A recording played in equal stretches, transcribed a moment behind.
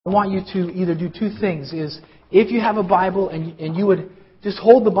I want you to either do two things. Is if you have a Bible and you would just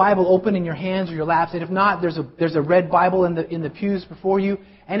hold the Bible open in your hands or your laps, and if not, there's a red Bible in the pews before you.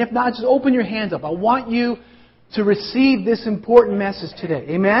 And if not, just open your hands up. I want you to receive this important message today.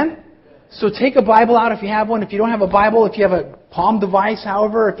 Amen? So take a Bible out if you have one. If you don't have a Bible, if you have a palm device,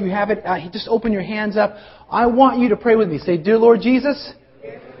 however, if you have it, just open your hands up. I want you to pray with me. Say, Dear Lord Jesus,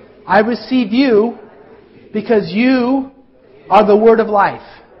 I receive you because you are the Word of life.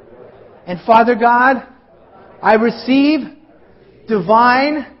 And Father God, I receive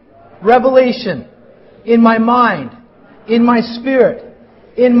divine revelation in my mind, in my spirit,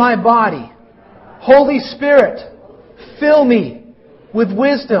 in my body. Holy Spirit, fill me with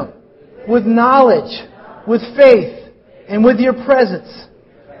wisdom, with knowledge, with faith, and with your presence,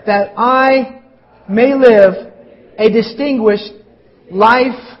 that I may live a distinguished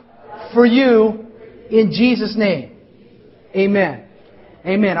life for you in Jesus' name. Amen.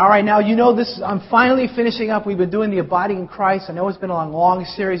 Amen. All right, now you know this. I'm finally finishing up. We've been doing the Abiding in Christ. I know it's been a long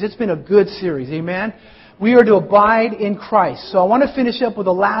series. It's been a good series. Amen. We are to abide in Christ. So I want to finish up with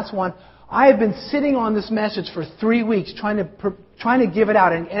the last one. I have been sitting on this message for 3 weeks trying to give it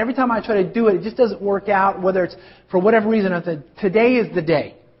out. And every time I try to do it, it just doesn't work out, whether it's for whatever reason. I said, today is the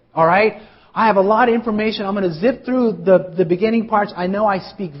day. All right? I have a lot of information. I'm going to zip through the beginning parts. I know I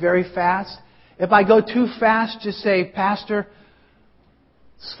speak very fast. If I go too fast, just say, Pastor,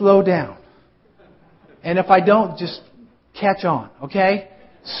 slow down. And if I don't, just catch on. Okay?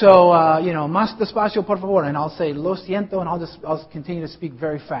 So, más despacio, por favor. And I'll say, lo siento, and I'll continue to speak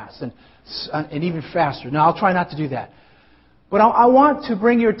very fast and even faster. Now, I'll try not to do that. But I want to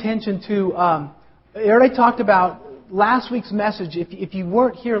bring your attention to, I already talked about last week's message. If you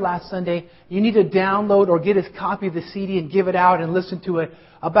weren't here last Sunday, you need to download or get a copy of the CD and give it out and listen to it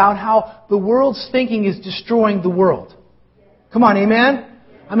about how the world's thinking is destroying the world. Come on, amen?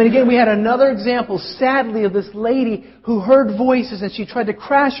 I mean, again, we had another example, sadly, of this lady who heard voices and she tried to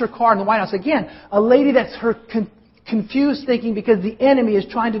crash her car in the White House. Again, a lady that's her confused thinking because the enemy is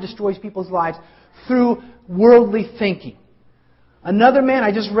trying to destroy people's lives through worldly thinking. Another man,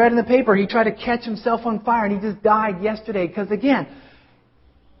 I just read in the paper, he tried to catch himself on fire and he just died yesterday because, again,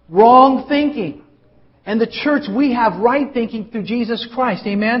 wrong thinking. And the church, we have right thinking through Jesus Christ.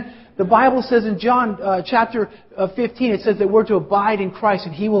 Amen? The Bible says in John chapter 15, it says that we're to abide in Christ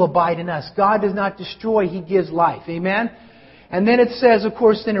and He will abide in us. God does not destroy, He gives life. Amen? And then it says, of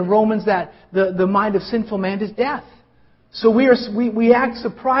course, then in Romans that the mind of sinful man is death. So we act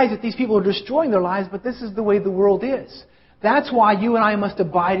surprised that these people are destroying their lives, but this is the way the world is. That's why you and I must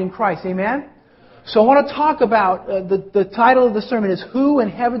abide in Christ. Amen? So I want to talk about, the title of the sermon is, Who in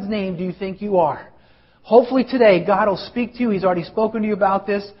Heaven's Name Do You Think You Are? Hopefully today God will speak to you. He's already spoken to you about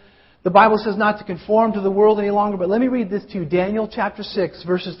this. The Bible says not to conform to the world any longer, but let me read this to you. Daniel chapter 6,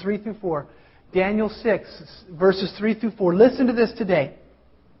 verses 3 through 4. Daniel 6, verses 3 through 4. Listen to this today.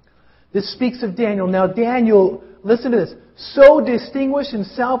 This speaks of Daniel. Now Daniel, listen to this, so distinguished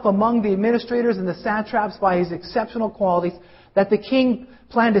himself among the administrators and the satraps by his exceptional qualities that the king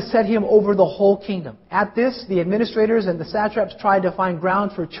planned to set him over the whole kingdom. At this, the administrators and the satraps tried to find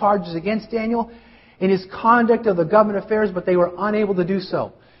ground for charges against Daniel in his conduct of the government affairs, but they were unable to do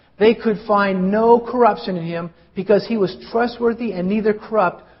so. They could find no corruption in him because he was trustworthy and neither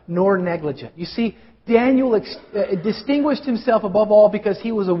corrupt nor negligent. You see, Daniel distinguished himself above all because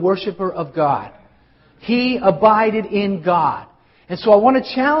he was a worshiper of God. He abided in God. And so I want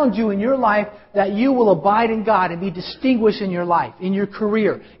to challenge you in your life that you will abide in God and be distinguished in your life, in your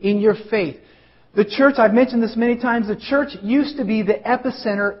career, in your faith. The church, I've mentioned this many times, the church used to be the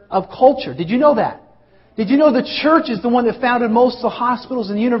epicenter of culture. Did you know that? Did you know the church is the one that founded most of the hospitals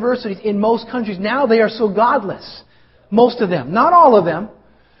and universities in most countries? Now they are so godless. Most of them. Not all of them.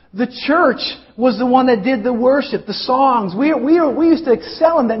 The church was the one that did the worship, the songs. We used to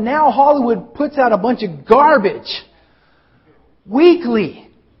excel in that. Now Hollywood puts out a bunch of garbage. Weekly.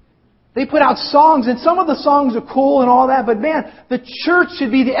 They put out songs, and some of the songs are cool and all that, but man, the church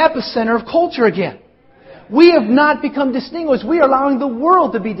should be the epicenter of culture again. We have not become distinguished. We are allowing the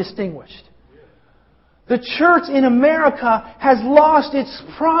world to be distinguished. The church in America has lost its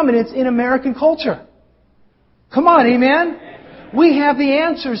prominence in American culture. Come on, amen? We have the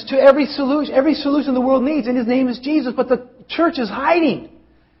answers to every solution the world needs, and His name is Jesus, but the church is hiding.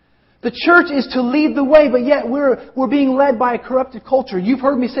 The church is to lead the way, but yet we're being led by a corrupted culture. You've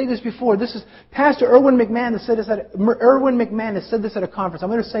heard me say this before. This is Pastor Erwin McManus said this at a conference. I'm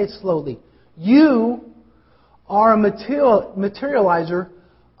going to say it slowly. You are a materializer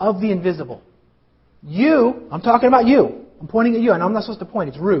of the invisible. You, I'm talking about you. I'm pointing at you, and I'm not supposed to point.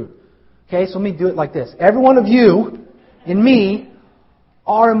 It's rude. Okay, so let me do it like this. Every one of you and me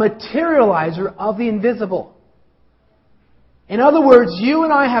are a materializer of the invisible. In other words, you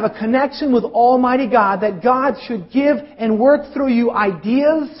and I have a connection with Almighty God, that God should give and work through you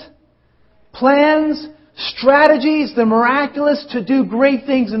ideas, plans, strategies, the miraculous, to do great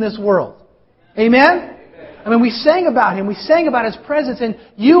things in this world. Amen? I mean, we sang about Him. We sang about His presence. And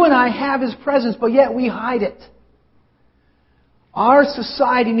you and I have His presence, but yet we hide it. Our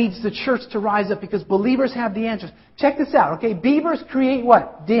society needs the church to rise up because believers have the answers. Check this out, okay? Beavers create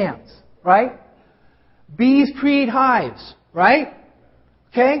what? Dams, right? Bees create hives, right?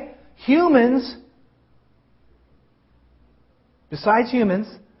 Okay? Humans, besides humans,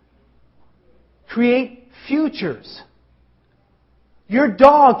 create futures. Your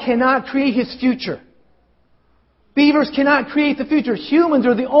dog cannot create his future. Beavers cannot create the future. Humans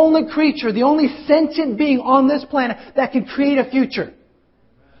are the only creature, the only sentient being on this planet that can create a future.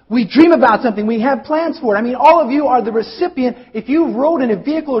 We dream about something. We have plans for it. I mean, all of you are the recipient. If you rode in a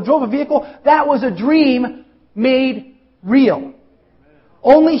vehicle or drove a vehicle, that was a dream made real.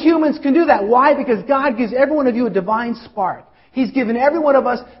 Only humans can do that. Why? Because God gives every one of you a divine spark. He's given every one of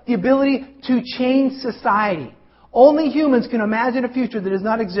us the ability to change society. Only humans can imagine a future that does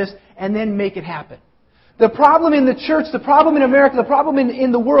not exist and then make it happen. The problem in the church, the problem in America, the problem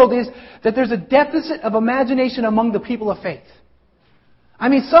in the world is that there's a deficit of imagination among the people of faith. I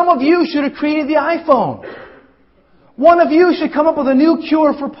mean, some of you should have created the iPhone. One of you should come up with a new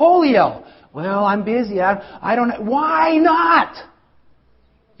cure for polio. Well, I'm busy. I don't know. Why not?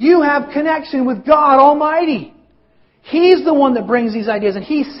 You have connection with God Almighty. He's the one that brings these ideas, and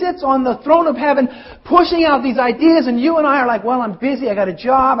He sits on the throne of heaven pushing out these ideas, and you and I are like, well, I'm busy, I got a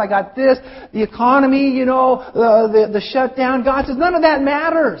job, I got this, the economy, the shutdown. God says, none of that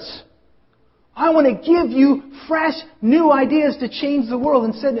matters. I want to give you fresh, new ideas to change the world.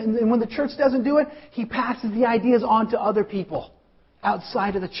 And when the church doesn't do it, He passes the ideas on to other people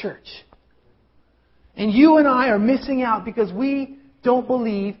outside of the church. And you and I are missing out because we don't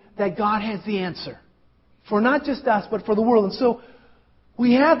believe that God has the answer. For not just us, but for the world. And so,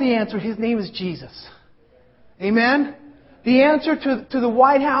 we have the answer. His name is Jesus. Amen? The answer to the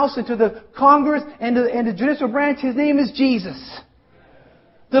White House and to the Congress and to the judicial branch, His name is Jesus.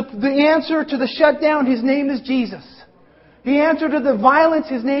 The answer to the shutdown, His name is Jesus. The answer to the violence,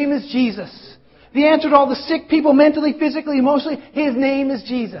 His name is Jesus. The answer to all the sick people, mentally, physically, emotionally, His name is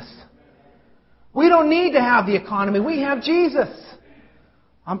Jesus. We don't need to have the economy. We have Jesus.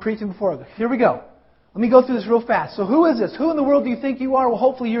 I'm preaching before. Here we go. Let me go through this real fast. So who is this? Who in the world do you think you are? Well,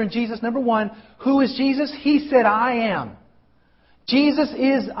 hopefully you're in Jesus. Number one, who is Jesus? He said, I am. Jesus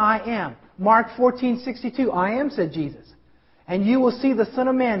is I am. Mark 14:62. I am, said Jesus. And you will see the Son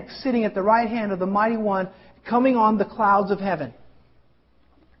of Man sitting at the right hand of the Mighty One, coming on the clouds of heaven.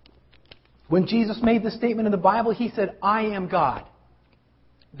 When Jesus made this statement in the Bible, He said, I am God.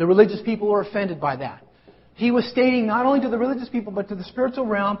 The religious people were offended by that. He was stating not only to the religious people, but to the spiritual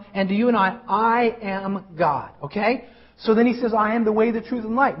realm and to you and I am God. Okay? So then He says, I am the way, the truth,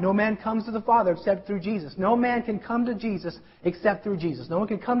 and light. No man comes to the Father except through Jesus. No man can come to Jesus except through Jesus. No one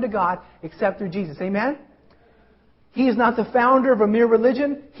can come to God except through Jesus. Amen? He is not the founder of a mere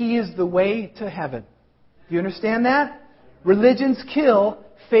religion. He is the way to heaven. Do you understand that? Religions kill.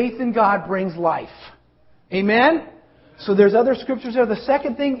 Faith in God brings life. Amen? So there's other scriptures there. The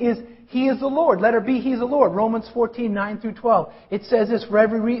second thing is, He is the Lord. Letter B, He is the Lord. Romans 14:9-12. It says this,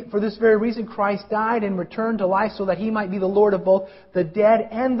 for this very reason Christ died and returned to life so that He might be the Lord of both the dead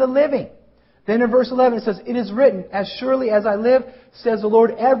and the living. Then in verse 11 it says, it is written, as surely as I live, says the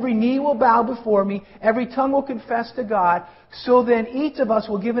Lord, every knee will bow before me, every tongue will confess to God. So then each of us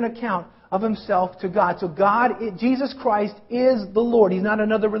will give an account of himself to God. So God, Jesus Christ is the Lord. He's not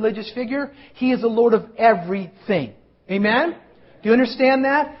another religious figure. He is the Lord of everything. Amen? Do you understand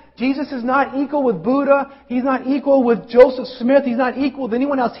that? Jesus is not equal with Buddha. He's not equal with Joseph Smith. He's not equal with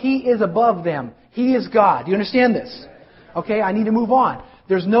anyone else. He is above them. He is God. Do you understand this? Okay, I need to move on.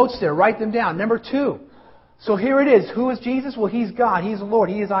 There's notes there. Write them down. Number 2. So here it is. Who is Jesus? Well, He's God. He's the Lord.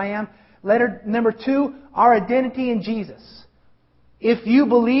 He is I am. Letter number 2, our identity in Jesus. If you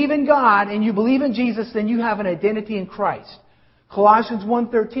believe in God and you believe in Jesus, then you have an identity in Christ. Colossians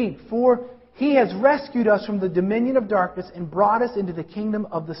 1:13. For He has rescued us from the dominion of darkness and brought us into the kingdom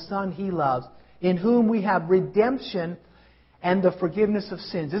of the Son He loves, in whom we have redemption and the forgiveness of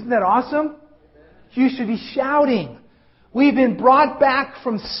sins. Isn't that awesome? You should be shouting. We've been brought back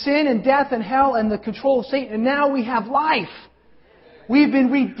from sin and death and hell and the control of Satan, and now we have life. We've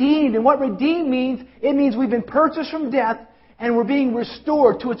been redeemed. And what redeemed means, it means we've been purchased from death and we're being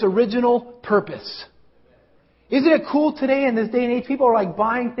restored to its original purpose. Isn't it cool today in this day and age? People are like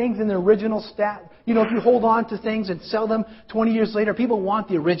buying things in the original stat. You know, if you hold on to things and sell them 20 years later, people want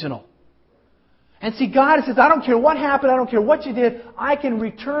the original. And see, God says, I don't care what happened, I don't care what you did, I can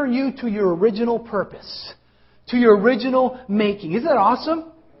return you to your original purpose, to your original making. Isn't that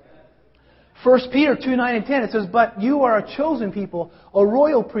awesome? 1 Peter 2, 9 and 10, it says, but you are a chosen people, a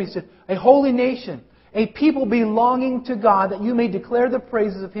royal priesthood, a holy nation, a people belonging to God, that you may declare the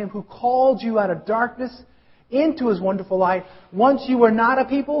praises of Him who called you out of darkness into His wonderful light. Once you were not a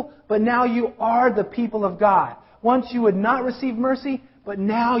people, but now you are the people of God. Once you would not receive mercy, but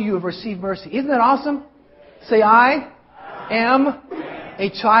now you have received mercy. Isn't that awesome? Say, I am a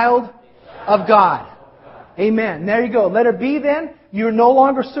child of God. Amen. There you go. Letter B then, you're no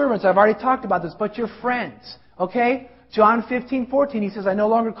longer servants. I've already talked about this, but you're friends. Okay? John 15:14, He says, I no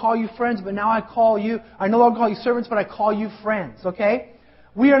longer call you friends, but now I no longer call you servants, but I call you friends. Okay?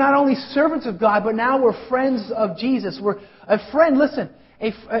 We are not only servants of God, but now we're friends of Jesus. We're a friend. Listen,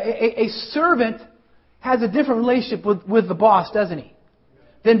 a servant has a different relationship with the boss, doesn't he?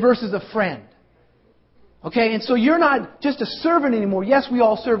 Than versus a friend. Okay, and so you're not just a servant anymore. Yes, we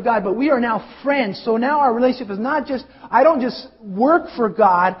all serve God, but we are now friends. So now our relationship is not just, I don't just work for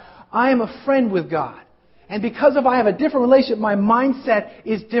God, I am a friend with God. And because I have a different relationship, my mindset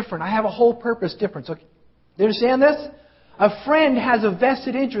is different. I have a whole purpose different. So, do you understand this? A friend has a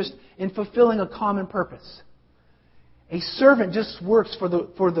vested interest in fulfilling a common purpose. A servant just works for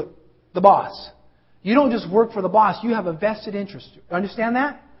the boss. You don't just work for the boss. You have a vested interest. Understand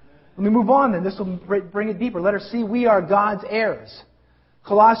that? Let me move on then. This will bring it deeper. Letter C, we are God's heirs.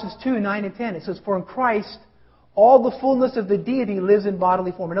 Colossians 2, 9 and 10. It says, for in Christ, all the fullness of the deity lives in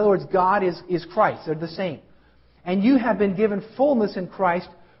bodily form. In other words, God is Christ. They're the same. And you have been given fullness in Christ,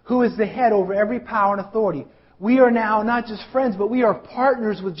 who is the head over every power and authority. We are now not just friends, but we are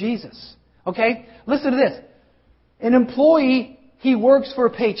partners with Jesus. Okay? Listen to this. An employee, he works for a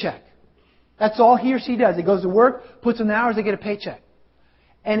paycheck. That's all he or she does. He goes to work, puts in the hours, they get a paycheck.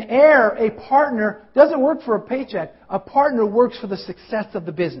 An heir, a partner, doesn't work for a paycheck. A partner works for the success of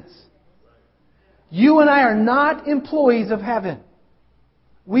the business. You and I are not employees of heaven.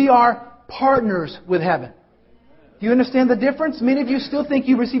 We are partners with heaven. Do you understand the difference? Many of you still think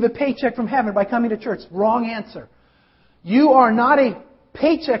you receive a paycheck from heaven by coming to church. Wrong answer. You are not a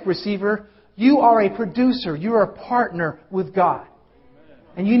paycheck receiver. You are a producer. You are a partner with God.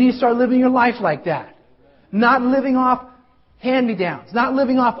 And you need to start living your life like that. Not living off hand-me-downs. Not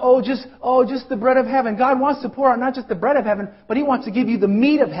living off, just the bread of heaven. God wants to pour out not just the bread of heaven, but He wants to give you the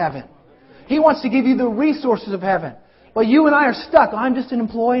meat of heaven. He wants to give you the resources of heaven. But you and I are stuck. I'm just an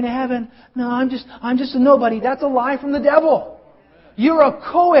employee in heaven. No, I'm just a nobody. That's a lie from the devil. You're a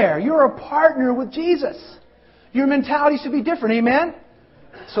co-heir. You're a partner with Jesus. Your mentality should be different. Amen?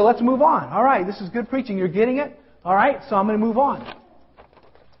 So let's move on. All right, this is good preaching. You're getting it? All right, so I'm going to move on.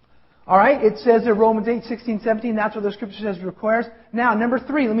 All right, it says in Romans 8, 16, 17, that's what the Scripture says requires. Now, number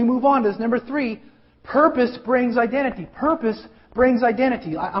 3, let me move on to this. Number 3, purpose brings identity. Purpose brings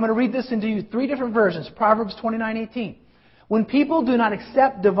identity. I'm going to read this into you 3 different versions. Proverbs 29:18. When people do not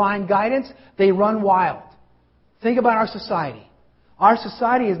accept divine guidance, they run wild. Think about our society. Our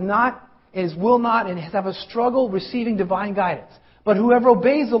society will not and have a struggle receiving divine guidance. But whoever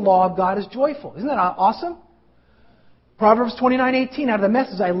obeys the law of God is joyful. Isn't that awesome? Proverbs 29:18 out of the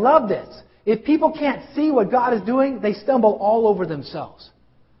Message. I love this. If people can't see what God is doing, they stumble all over themselves.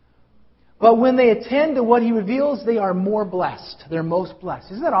 But when they attend to what He reveals, they are more blessed. They're most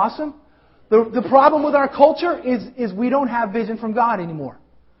blessed. Isn't that awesome? The problem with our culture is we don't have vision from God anymore.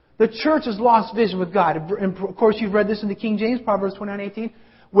 The church has lost vision with God. And of course, you've read this in the King James, Proverbs 29:18,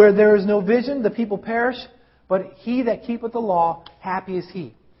 where there is no vision, the people perish, but he that keepeth the law, happy is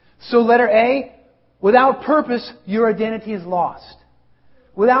he. So letter A, without purpose, your identity is lost.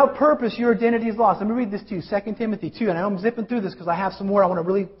 Without purpose, your identity is lost. Let me read this to you, 2 Timothy 2. And I know I'm zipping through this because I have some more I want to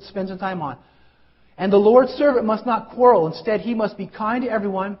really spend some time on. And the Lord's servant must not quarrel. Instead, he must be kind to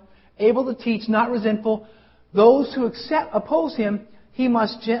everyone, able to teach, not resentful. Those who oppose him, he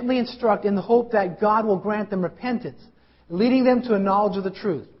must gently instruct in the hope that God will grant them repentance, leading them to a knowledge of the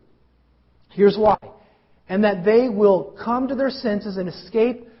truth. Here's why. And that they will come to their senses and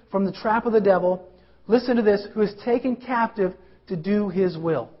escape from the trap of the devil. Listen to this, who is taken captive to do his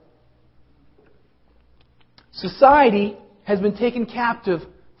will. Society has been taken captive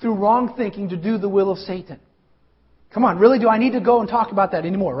through wrong thinking to do the will of Satan. Come on, really? Do I need to go and talk about that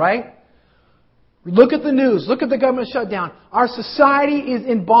anymore, right? Look at the news. Look at the government shutdown. Our society is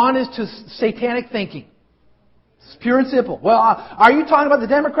in bondage to satanic thinking. It's pure and simple. Well, are you talking about the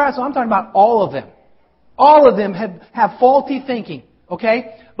Democrats? No, I'm talking about all of them. All of them have faulty thinking.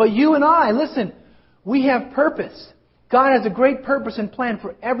 Okay? But you and I, listen, We have purpose. God has a great purpose and plan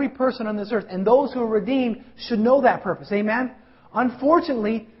for every person on this earth. And those who are redeemed should know that purpose. Amen?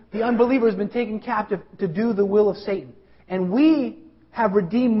 Unfortunately, the unbeliever has been taken captive to do the will of Satan. And we have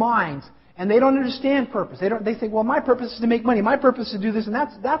redeemed minds. And they don't understand purpose. They think, well, my purpose is to make money. My purpose is to do this. And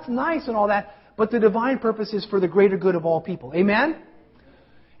that's nice and all that. But the divine purpose is for the greater good of all people. Amen?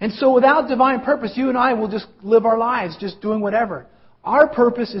 And so without divine purpose, you and I will just live our lives just doing whatever. Our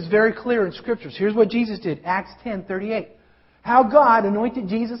purpose is very clear in Scriptures. Here's what Jesus did. Acts 10:38. How God anointed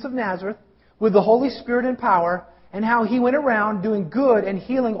Jesus of Nazareth with the Holy Spirit and power, and how He went around doing good and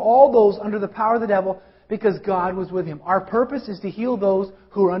healing all those under the power of the devil, because God was with Him. Our purpose is to heal those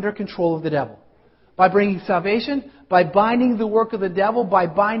who are under control of the devil. By bringing salvation, by binding the work of the devil, by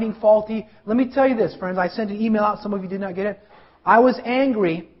binding faulty. Let me tell you this, friends. I sent an email out. Some of you did not get it. I was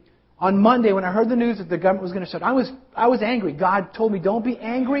angry on Monday when I heard the news that the government was going to shut. I was angry. God told me, don't be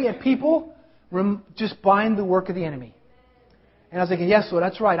angry at people. Just bind the work of the enemy. And I was thinking, yes, Lord,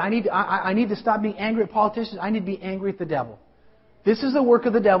 that's right. I need to stop being angry at politicians. I need to be angry at the devil. This is the work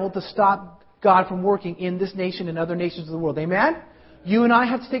of the devil to stop God from working in this nation and other nations of the world. Amen? You and I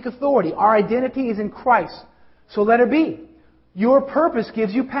have to take authority. Our identity is in Christ. So let it be. Your purpose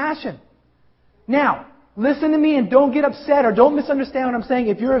gives you passion. Now, listen to me and don't get upset or don't misunderstand what I'm saying.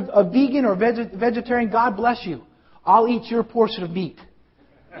 If you're a vegan or vegetarian, God bless you. I'll eat your portion of meat.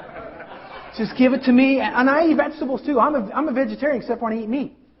 Just give it to me. And I eat vegetables too. I'm a vegetarian except when I eat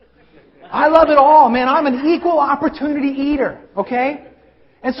meat. I love it all, man. I'm an equal opportunity eater. Okay?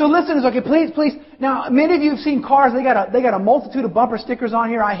 And so listen, it's okay, please. Now, many of you have seen cars, they got a multitude of bumper stickers on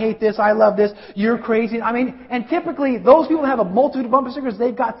here. I hate this, I love this, you're crazy. I mean, and typically, those people that have a multitude of bumper stickers,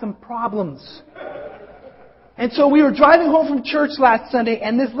 they've got some problems. And so we were driving home from church last Sunday,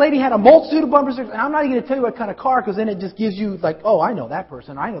 and this lady had a multitude of bumper stickers. And I'm not even going to tell you what kind of car, because then it just gives you like, oh, I know that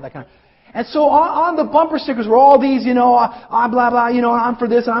person, I know that kind of. And so on the bumper stickers were all these, blah, blah, I'm for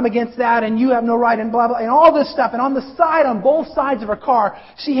this and I'm against that and you have no right and blah, blah, and all this stuff. And on the side, on both sides of her car,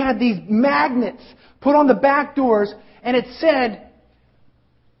 she had these magnets put on the back doors, and it said,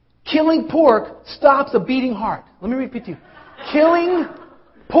 killing pork stops a beating heart. Let me repeat to you. Killing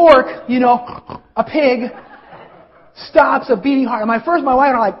pork, a pig, stops a beating heart. And my wife and I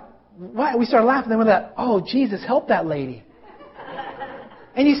are like, what? We started laughing. Then we thought, oh, Jesus, help that lady.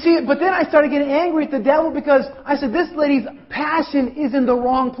 And you see it, but then I started getting angry at the devil because I said, this lady's passion is in the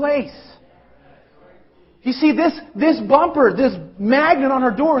wrong place. You see, this bumper, this magnet on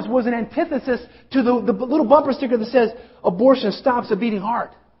her doors was an antithesis to the little bumper sticker that says, abortion stops a beating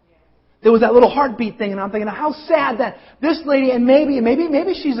heart. There was that little heartbeat thing, and I'm thinking, how sad that this lady, and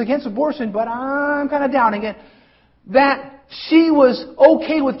maybe she's against abortion, but I'm kind of doubting it, that she was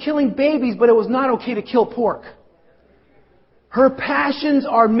okay with killing babies, but it was not okay to kill pork. Her passions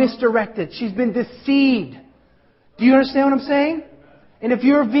are misdirected. She's been deceived. Do you understand what I'm saying? And if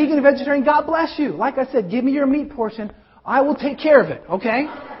you're a vegan or vegetarian, God bless you. Like I said, give me your meat portion. I will take care of it, okay?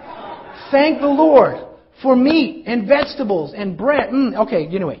 Thank the Lord for meat and vegetables and bread. Okay,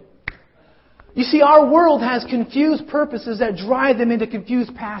 anyway. You see, our world has confused purposes that drive them into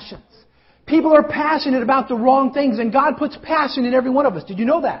confused passions. People are passionate about the wrong things, and God puts passion in every one of us. Did you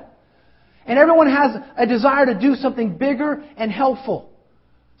know that? And everyone has a desire to do something bigger and helpful.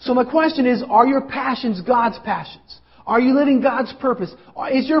 So my question is, are your passions God's passions? Are you living God's purpose?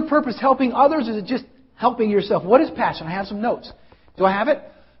 Is your purpose helping others, or is it just helping yourself? What is passion? I have some notes. Do I have it?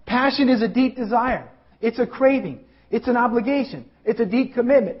 Passion is a deep desire. It's a craving. It's an obligation. It's a deep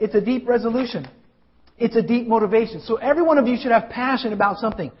commitment. It's a deep resolution. It's a deep motivation. So every one of you should have passion about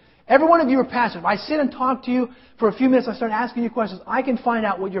something. Every one of you are passionate. If I sit and talk to you for a few minutes, I start asking you questions, I can find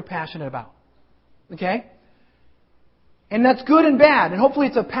out what you're passionate about. Okay? And that's good and bad. And hopefully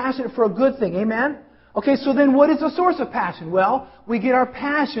it's a passion for a good thing. Amen? Okay, so then what is the source of passion? Well, we get our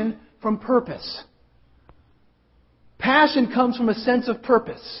passion from purpose. Passion comes from a sense of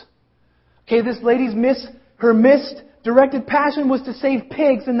purpose. Okay, this lady's misdirected passion was to save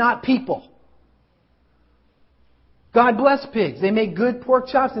pigs and not people. God bless pigs. They make good pork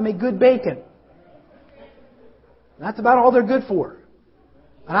chops. They make good bacon. That's about all they're good for.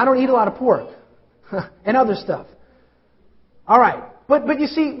 And I don't eat a lot of pork. And other stuff. All right. But you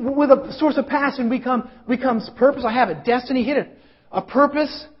see, with a source of passion becomes purpose. I have it. Destiny, hit it. A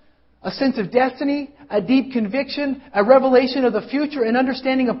purpose, a sense of destiny, a deep conviction, a revelation of the future, an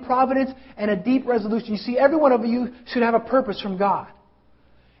understanding of providence, and a deep resolution. You see, every one of you should have a purpose from God.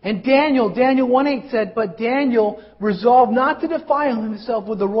 And Daniel 1:8 said, but Daniel resolved not to defile himself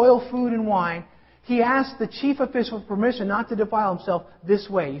with the royal food and wine. He asked the chief official permission not to defile himself this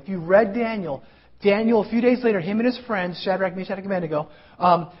way. If you read Daniel, a few days later, him and his friends, Shadrach, Meshach, and Abednego,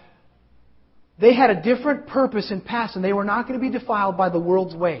 They had a different purpose and passion. They were not going to be defiled by the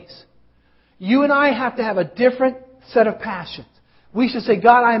world's ways. You and I have to have a different set of passions. We should say,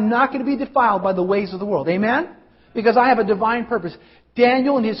 God, I am not going to be defiled by the ways of the world. Amen? Because I have a divine purpose.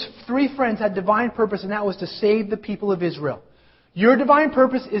 Daniel and his 3 friends had divine purpose, and that was to save the people of Israel. Your divine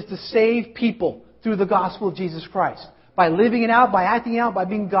purpose is to save people through the gospel of Jesus Christ. By living it out, by acting out, by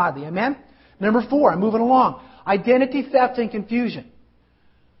being godly. Amen? Number 4, I'm moving along. Identity theft and confusion.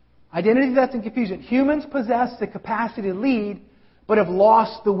 Identity theft and confusion. Humans possess the capacity to lead, but have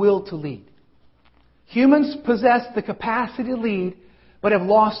lost the will to lead. Humans possess the capacity to lead, but have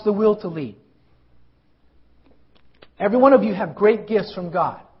lost the will to lead. Every one of you have great gifts from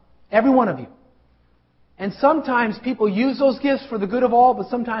God. Every one of you. And sometimes people use those gifts for the good of all, but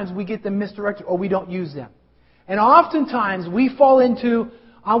sometimes we get them misdirected or we don't use them. And oftentimes we fall into,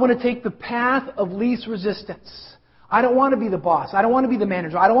 I want to take the path of least resistance. I don't want to be the boss. I don't want to be the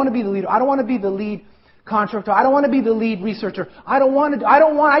manager. I don't want to be the leader. I don't want to be the lead contractor. I don't want to be the lead researcher. I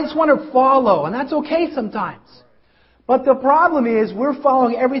just want to follow. And that's okay sometimes. But the problem is we're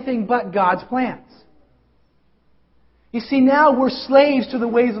following everything but God's plans. You see, now we're slaves to the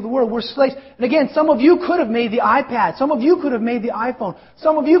ways of the world. We're slaves. And again, some of you could have made the iPad. Some of you could have made the iPhone.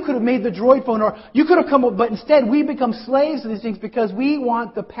 Some of you could have made the Droid phone. Or you could have come up, but instead we become slaves to these things because we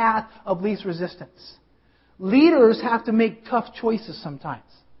want the path of least resistance. Leaders have to make tough choices sometimes.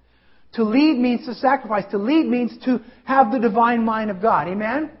 To lead means to sacrifice. To lead means to have the divine mind of God.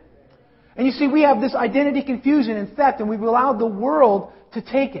 Amen? And you see, we have this identity confusion and theft, and we've allowed the world to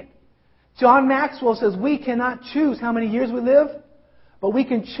take it. John Maxwell says we cannot choose how many years we live, but we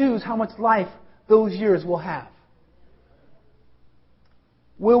can choose how much life those years will have.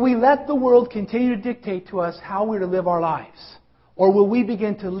 Will we let the world continue to dictate to us how we're to live our lives? Or will we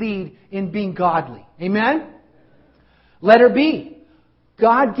begin to lead in being godly? Amen? Letter B.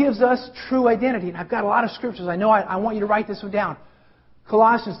 God gives us true identity. And I've got a lot of scriptures. I know I want you to write this one down.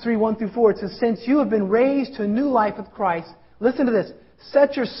 Colossians 3, 1 through 4. It says, since you have been raised to a new life with Christ, listen to this.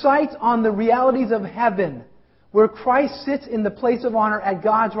 Set your sights on the realities of heaven, where Christ sits in the place of honor at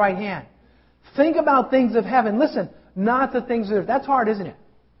God's right hand. Think about things of heaven. Listen, not the things of earth. That's hard, isn't it?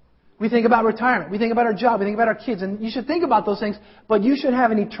 We think about retirement. We think about our job. We think about our kids. And you should think about those things, but you should have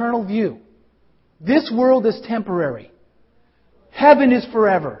an eternal view. This world is temporary. Heaven is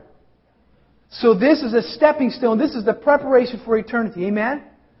forever. So this is a stepping stone. This is the preparation for eternity. Amen?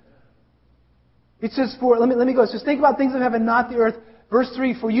 It says, let me go. It says, think about things of heaven, not the earth. Verse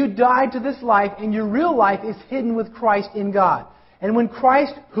 3, for you died to this life, and your real life is hidden with Christ in God. And when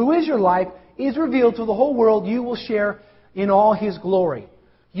Christ, who is your life, is revealed to the whole world, you will share in all His glory.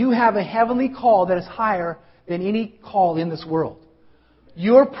 You have a heavenly call that is higher than any call in this world.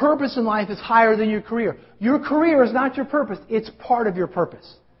 Your purpose in life is higher than your career. Your career is not your purpose. It's part of your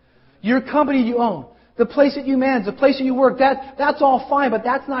purpose. Your company you own, the place that you manage, the place that you work, that's all fine, but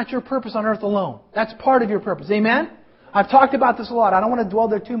that's not your purpose on earth alone. That's part of your purpose. Amen? I've talked about this a lot. I don't want to dwell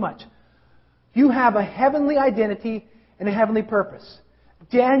there too much. You have a heavenly identity and a heavenly purpose.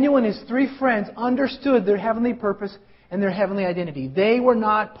 Daniel and his 3 friends understood their heavenly purpose and their heavenly identity. They were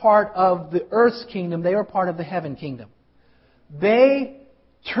not part of the earth's kingdom. They were part of the heaven kingdom. They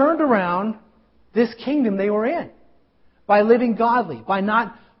turned around this kingdom they were in by living godly, by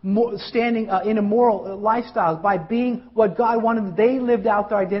not standing in immoral lifestyles, by being what God wanted. They lived out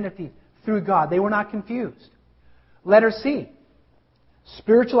their identity through God. They were not confused. Letter C,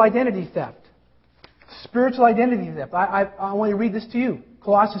 spiritual identity theft. Spiritual identity theft. I want to read this to you.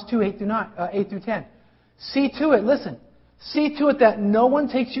 Colossians 2, 8 through 10. See to it, listen. See to it that no one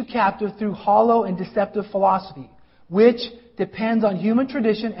takes you captive through hollow and deceptive philosophy, which depends on human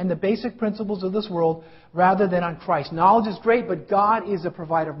tradition and the basic principles of this world rather than on Christ. Knowledge is great, but God is a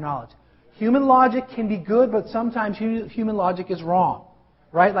provider of knowledge. Human logic can be good, but sometimes human logic is wrong.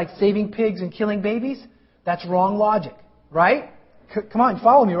 Right? Like saving pigs and killing babies. That's wrong logic, right? Come on,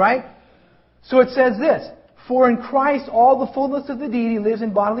 follow me, right? So it says this, for in Christ all the fullness of the deity lives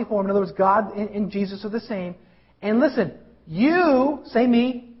in bodily form. In other words, God and Jesus are the same. And listen, you, say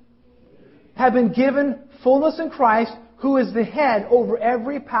me, have been given fullness in Christ, who is the head over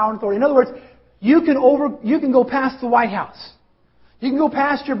every power and authority. In other words, you can go past the White House. You can go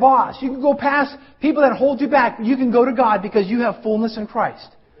past your boss. You can go past people that hold you back. You can go to God because you have fullness in Christ.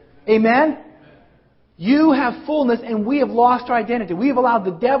 Amen? You have fullness, and we have lost our identity. We have allowed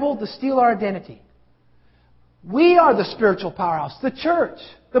the devil to steal our identity. We are the spiritual powerhouse, the church,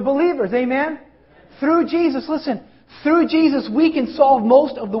 the believers. Amen? Through Jesus, listen, through Jesus we can solve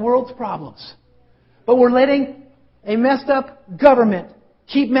most of the world's problems. But we're letting a messed up government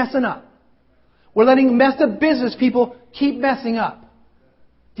keep messing up. We're letting messed up business people keep messing up.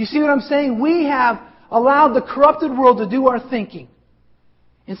 Do you see what I'm saying? We have allowed the corrupted world to do our thinking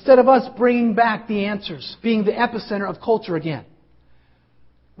instead of us bringing back the answers, being the epicenter of culture again.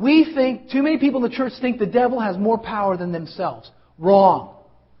 We think, too many people in the church think the devil has more power than themselves. Wrong.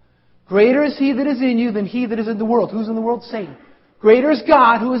 Greater is he that is in you than he that is in the world. Who's in the world? Satan. Greater is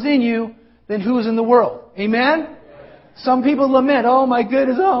God who is in you than who is in the world. Amen? Some people lament, oh my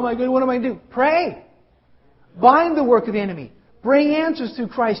goodness, what am I going to do? Pray. Bind the work of the enemy. Bring answers through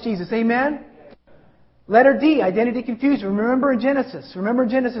Christ Jesus. Amen? Letter D, identity confusion. Remember in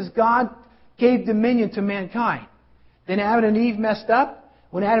Genesis, God gave dominion to mankind. Then Adam and Eve messed up.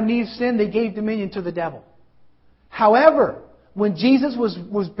 When Adam and Eve sinned, they gave dominion to the devil. However, when Jesus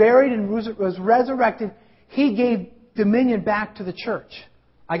was buried and was resurrected, He gave dominion back to the church.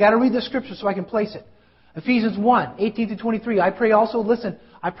 I got to read the scripture so I can place it. Ephesians 1, 18-23. I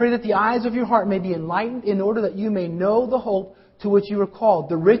pray that the eyes of your heart may be enlightened in order that you may know the hope to which you are called,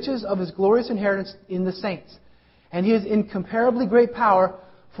 the riches of His glorious inheritance in the saints, and His incomparably great power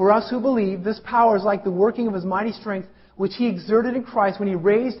for us who believe. This power is like the working of His mighty strength, which He exerted in Christ when He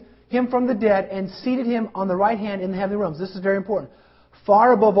raised Him from the dead and seated Him on the right hand in the heavenly realms. This is very important.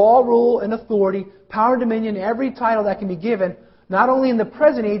 Far above all rule and authority, power and dominion, every title that can be given, not only in the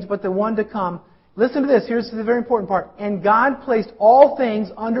present age, but the one to come. Listen to this. Here's the very important part. And God placed all things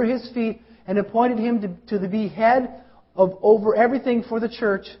under His feet and appointed Him to be head of over everything for the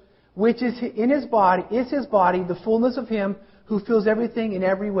church, which is His body, the fullness of Him who fills everything in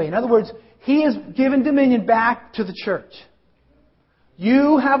every way. In other words, He has given dominion back to the church.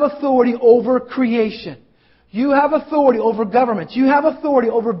 You have authority over creation. You have authority over governments. You have authority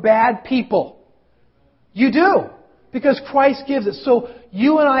over bad people. You do. Because Christ gives it. So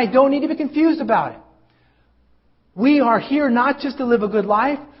you and I don't need to be confused about it. We are here not just to live a good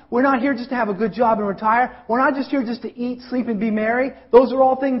life. We're not here just to have a good job and retire. We're not just here just to eat, sleep, and be merry. Those are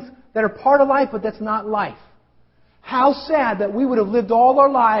all things that are part of life, but that's not life. How sad that we would have lived all our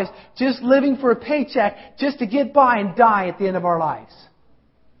lives just living for a paycheck just to get by and die at the end of our lives.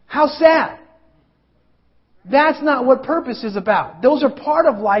 How sad. That's not what purpose is about. Those are part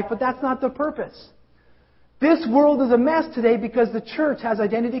of life, but that's not the purpose. This world is a mess today because the church has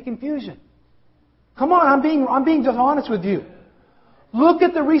identity confusion. Come on, I'm being just honest with you. Look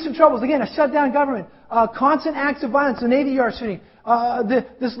at the recent troubles. Again, a shutdown government, constant acts of violence, the Navy Yard shooting,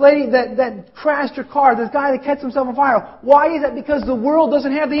 this lady that crashed her car, this guy that catches himself on fire. Why is that? Because the world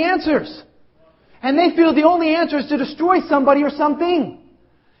doesn't have the answers. And they feel the only answer is to destroy somebody or something.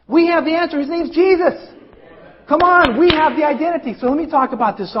 We have the answer. His name's Jesus. Come on, we have the identity. So let me talk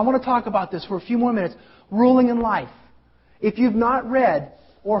about this. So I want to talk about this for a few more minutes. Ruling in life. If you've not read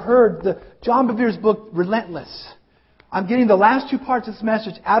or heard John Bevere's book, Relentless, I'm getting the last two parts of this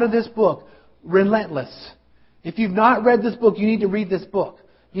message out of this book, Relentless. If you've not read this book, you need to read this book.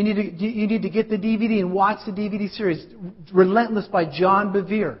 You need to get the DVD and watch the DVD series, Relentless by John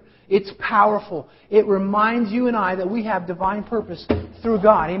Bevere. It's powerful. It reminds you and I that we have divine purpose through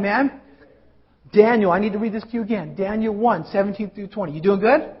God. Amen? Daniel, I need to read this to you again. Daniel 1, 17-20. You doing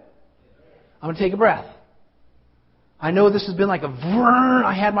good? I'm going to take a breath. I know this has been like a vrrr.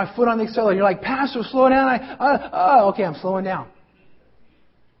 I had my foot on the accelerator. You're like, Pastor, slow down. Okay, I'm slowing down.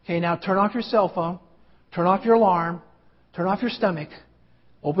 Okay, now turn off your cell phone. Turn off your alarm. Turn off your stomach.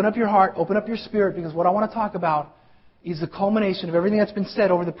 Open up your heart. Open up your spirit, because what I want to talk about is the culmination of everything that's been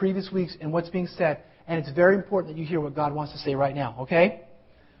said over the previous weeks and what's being said. And it's very important that you hear what God wants to say right now. Okay?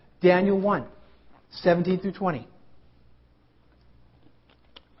 Daniel 1, 17-20.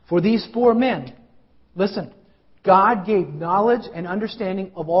 For these 4 men, listen, God gave knowledge and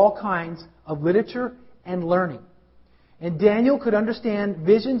understanding of all kinds of literature and learning. And Daniel could understand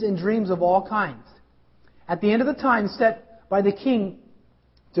visions and dreams of all kinds. At the end of the time set by the king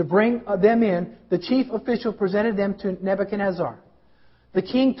to bring them in, the chief official presented them to Nebuchadnezzar. The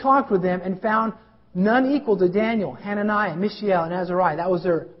king talked with them and found none equal to Daniel, Hananiah, Mishael, and Azariah. That was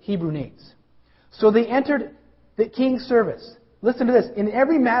their Hebrew names. So they entered the king's service. Listen to this. In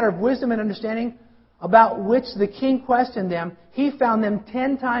every matter of wisdom and understanding about which the king questioned them, he found them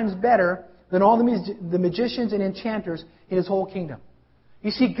 10 times better than all the magicians and enchanters in his whole kingdom. You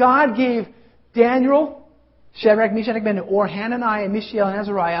see, God gave Daniel, Shadrach, Meshach, and Abednego, or Hananiah, Mishael, and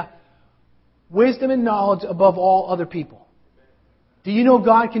Azariah, wisdom and knowledge above all other people. Do you know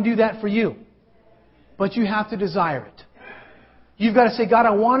God can do that for you? But you have to desire it. You've got to say, God,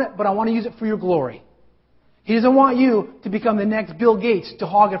 I want it, but I want to use it for your glory. He doesn't want you to become the next Bill Gates to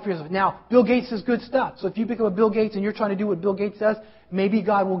hog it for yourself. Now, Bill Gates is good stuff. So if you become a Bill Gates and you're trying to do what Bill Gates does, maybe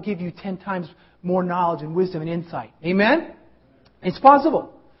God will give you 10 times more knowledge and wisdom and insight. Amen? It's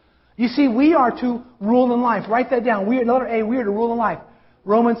possible. You see, we are to rule in life. Write that down. Another A, we are to rule in life.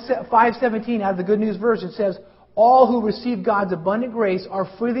 Romans 5:17 out of the Good News Version says, all who receive God's abundant grace are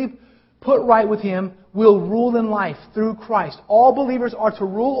freely put right with Him, will rule in life through Christ. All believers are to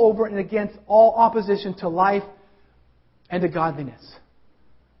rule over and against all opposition to life and to godliness.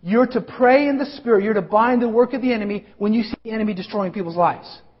 You're to pray in the Spirit. You're to bind the work of the enemy when you see the enemy destroying people's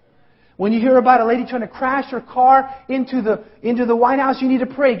lives. When you hear about a lady trying to crash her car into the White House, you need to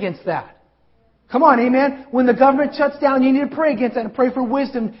pray against that. Come on, amen? When the government shuts down, you need to pray against that and pray for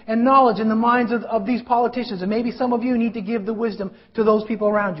wisdom and knowledge in the minds of these politicians. And maybe some of you need to give the wisdom to those people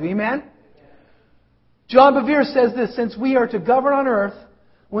around you. Amen? John Bevere says this, since we are to govern on earth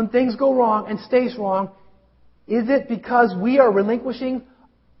when things go wrong and stays wrong, is it because we are relinquishing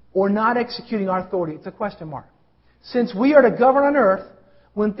or not executing our authority? It's a question mark. Since we are to govern on earth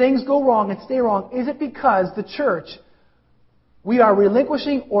when things go wrong and stay wrong, is it because the church, we are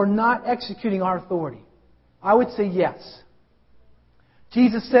relinquishing or not executing our authority? I would say yes.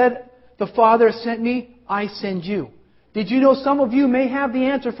 Jesus said, the Father sent me, I send you. Did you know some of you may have the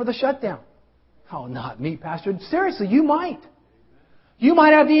answer for the shutdown? Oh, not me, Pastor. Seriously, you might. You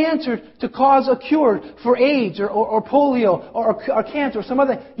might have the answer to cause a cure for AIDS or polio or cancer or some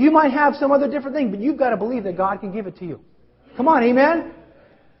other. You might have some other different thing, but you've got to believe that God can give it to you. Come on, amen?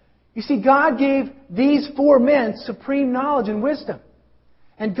 You see, God gave these 4 men supreme knowledge and wisdom.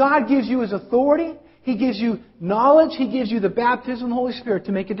 And God gives you His authority. He gives you knowledge. He gives you the baptism of the Holy Spirit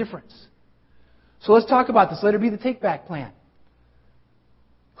to make a difference. So let's talk about this. Let it be the take-back plan.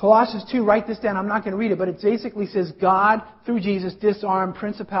 Colossians 2, write this down. I'm not going to read it, but it basically says God, through Jesus, disarmed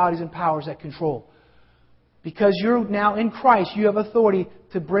principalities and powers that control. Because you're now in Christ, you have authority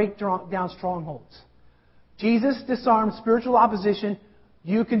to break down strongholds. Jesus disarmed spiritual opposition.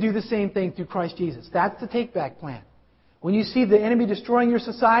 You can do the same thing through Christ Jesus. That's the take-back plan. When you see the enemy destroying your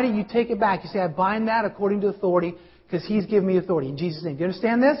society, you take it back. You say, I bind that according to authority because He's given me authority. In Jesus' name. Do you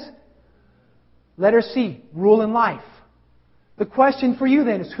understand this? Letter C, rule in life. The question for you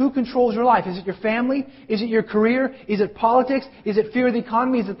then is, who controls your life? Is it your family? Is it your career? Is it politics? Is it fear of the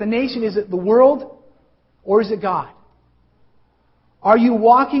economy? Is it the nation? Is it the world? Or is it God? Are you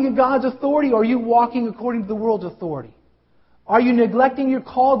walking in God's authority, or are you walking according to the world's authority? Are you neglecting your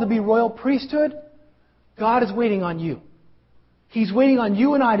call to be royal priesthood? God is waiting on you. He's waiting on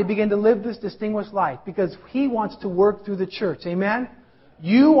you and I to begin to live this distinguished life because He wants to work through the church. Amen?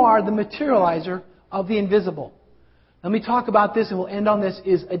 You are the materializer of the invisible. Let me talk about this and we'll end on this,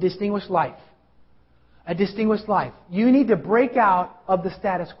 is a distinguished life. A distinguished life. You need to break out of the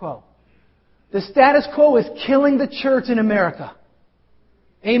status quo. The status quo is killing the church in America.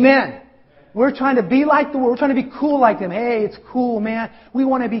 Amen. We're trying to be like the world. We're trying to be cool like them. Hey, it's cool, man. We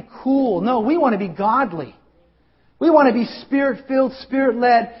want to be cool. No, we want to be godly. We want to be Spirit-filled,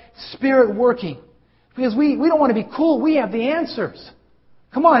 Spirit-led, Spirit-working. Because we don't want to be cool. We have the answers.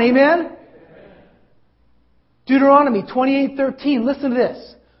 Come on, amen? Deuteronomy 28:13. Listen to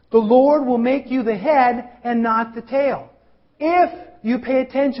this. The Lord will make you the head and not the tail. If you pay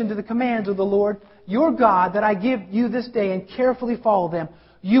attention to the commands of the Lord, your God, that I give you this day and carefully follow them,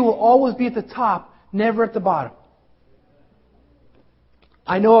 you will always be at the top, never at the bottom.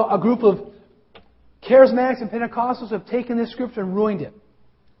 I know a group of charismatics and Pentecostals have taken this scripture and ruined it.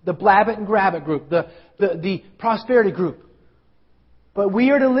 The blab it and grab it group. The prosperity group. But we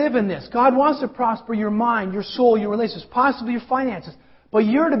are to live in this. God wants to prosper your mind, your soul, your relationships, possibly your finances. But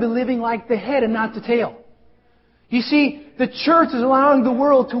you're to be living like the head and not the tail. You see, the church is allowing the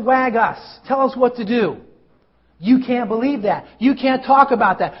world to wag us, tell us what to do. You can't believe that. You can't talk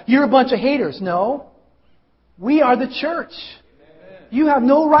about that. You're a bunch of haters. No. We are the church. Amen. You have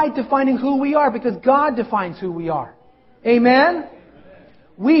no right defining who we are because God defines who we are. Amen?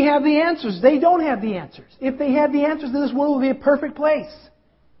 We have the answers. They don't have the answers. If they had the answers, then this world would be a perfect place.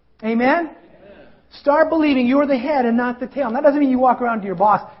 Amen? Start believing you're the head and not the tail. And that doesn't mean you walk around to your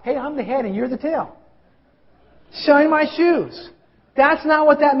boss, hey, I'm the head and you're the tail. Shine my shoes. That's not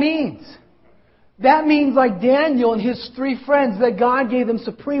what that means. That means like Daniel and his 3 friends, that God gave them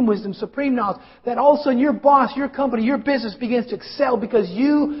supreme wisdom, supreme knowledge. That all of a sudden your boss, your company, your business begins to excel because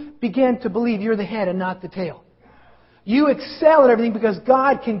you begin to believe you're the head and not the tail. You excel at everything because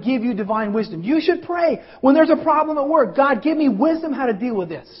God can give you divine wisdom. You should pray when there's a problem at work. God, give me wisdom how to deal with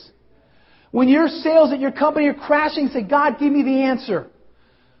this. When your sales at your company are crashing, say, God, give me the answer.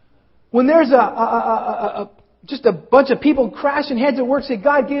 When there's just a bunch of people crashing heads at work, say,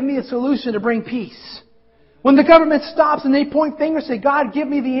 God, give me a solution to bring peace. When the government stops and they point fingers, say, God, give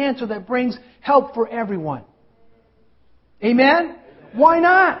me the answer that brings help for everyone. Amen? Why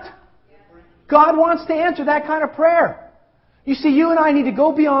not? God wants to answer that kind of prayer. You see, you and I need to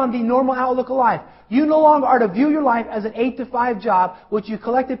go beyond the normal outlook of life. You no longer are to view your life as an 8-to-5 job, which you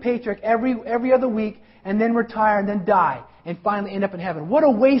collect a paycheck every other week, and then retire, and then die, and finally end up in heaven. What a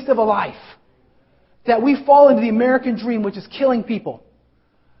waste of a life. That we fall into the American dream, which is killing people.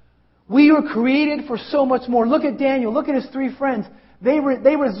 We were created for so much more. Look at Daniel. Look at his 3 friends. They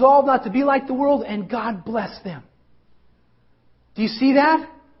resolved not to be like the world, and God blessed them. Do you see that?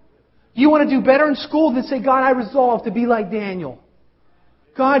 You want to do better in school? Then say, God, I resolve to be like Daniel.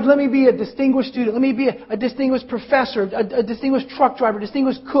 God, let me be a distinguished student. Let me be a distinguished professor, a distinguished truck driver, a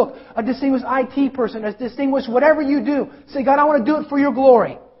distinguished cook, a distinguished IT person, a distinguished whatever you do. Say, God, I want to do it for your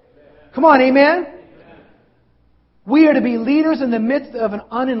glory. Come on, amen? We are to be leaders in the midst of an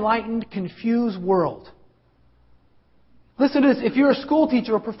unenlightened, confused world. Listen to this. If you're a school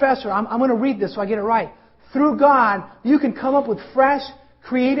teacher or professor, I'm going to read this so I get it right. Through God, you can come up with fresh,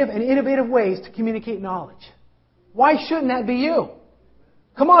 creative, and innovative ways to communicate knowledge. Why shouldn't that be you?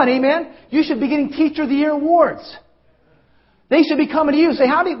 Come on, amen? You should be getting Teacher of the Year awards. They should be coming to you and say,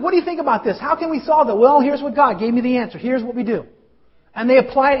 what do you think about this? How can we solve it? Well, here's what God gave me the answer. Here's what we do. And they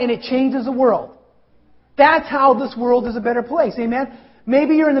apply it and it changes the world. That's how this world is a better place, amen?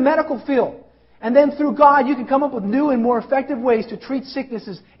 Maybe you're in the medical field. And then through God, you can come up with new and more effective ways to treat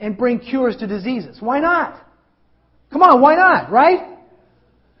sicknesses and bring cures to diseases. Why not? Come on, why not, right?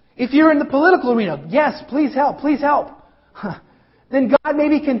 If you're in the political arena, yes, please help, please help. Then God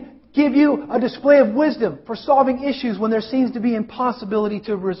maybe can give you a display of wisdom for solving issues when there seems to be impossibility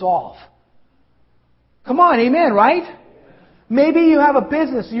to resolve. Come on, amen, right? Maybe you have a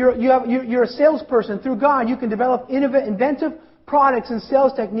business, you're a salesperson. Through God, you can develop inventive products and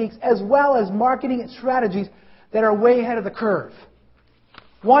sales techniques as well as marketing and strategies that are way ahead of the curve.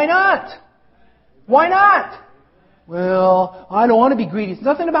 Why not? Why not? Well, I don't want to be greedy. It's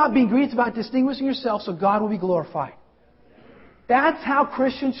nothing about being greedy. It's about distinguishing yourself so God will be glorified. That's how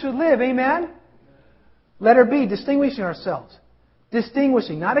Christians should live. Amen? Letter B, distinguishing ourselves.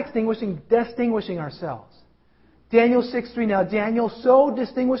 Distinguishing, not extinguishing, distinguishing ourselves. Daniel 6:3. Now Daniel so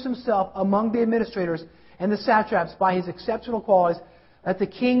distinguished himself among the administrators and the satraps by his exceptional qualities that the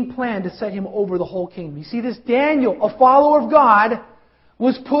king planned to set him over the whole kingdom. You see this? Daniel, a follower of God,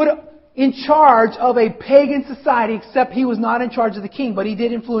 was put in charge of a pagan society, except he was not in charge of the king, but he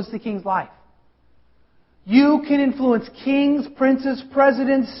did influence the king's life. You can influence kings, princes,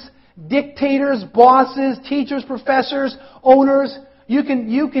 presidents, dictators, bosses, teachers, professors, owners. You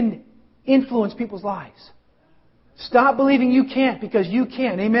can influence people's lives. Stop believing you can't, because you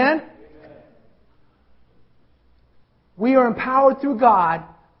can. Amen? We are empowered through God,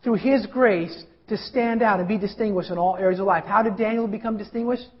 through His grace, to stand out and be distinguished in all areas of life. How did Daniel become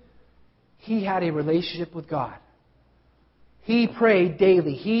distinguished? He had a relationship with God. He prayed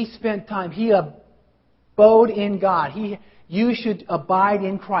daily. He spent time. He abode in God. You should abide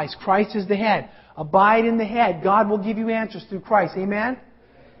in Christ. Christ is the head. Abide in the head. God will give you answers through Christ. Amen?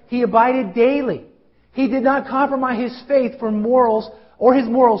 He abided daily. He did not compromise his faith for morals or his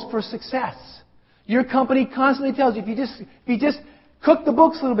morals for success. Your company constantly tells you, if you just cook the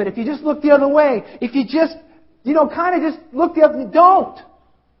books a little bit, if you just look the other way, if you just, kind of just look the other way, don't.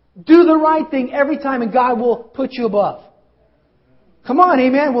 Do the right thing every time and God will put you above. Come on,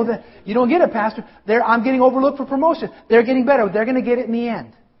 amen. Well, you don't get it, Pastor. I'm getting overlooked for promotion. They're getting better. They're going to get it in the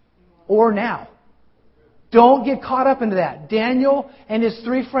end. Or now. Don't get caught up into that. Daniel and his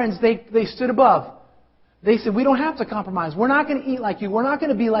 3 friends, they stood above. They said, we don't have to compromise. We're not going to eat like you. We're not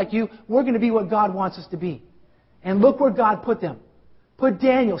going to be like you. We're going to be what God wants us to be. And look where God put them. Put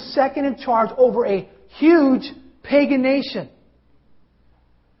Daniel second in charge over a huge pagan nation.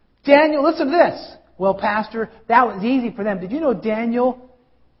 Daniel, listen to this. Well, Pastor, that was easy for them. Did you know Daniel,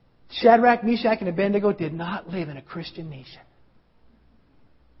 Shadrach, Meshach, and Abednego did not live in a Christian nation?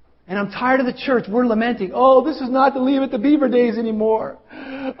 And I'm tired of the church. We're lamenting. Oh, this is not the Leave It to Beaver days anymore.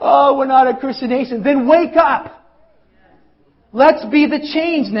 Oh, we're not a Christian nation. Then wake up. Let's be the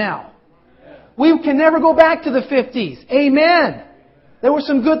change now. We can never go back to the 50s. Amen. There were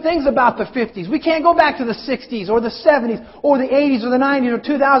some good things about the 50s. We can't go back to the 60s or the 70s or the 80s or the 90s or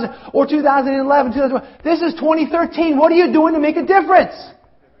 2000 or 2011, 2012. This is 2013. What are you doing to make a difference?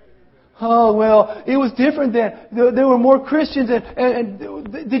 Oh, well, it was different then. There were more Christians. And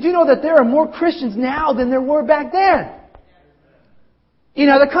did you know that there are more Christians now than there were back then? In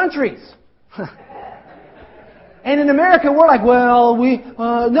other countries. And in America, we're like, well,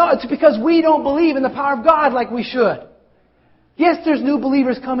 no, it's because we don't believe in the power of God like we should. Yes, there's new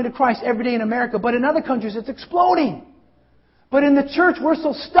believers coming to Christ every day in America, but in other countries it's exploding. But in the church, we're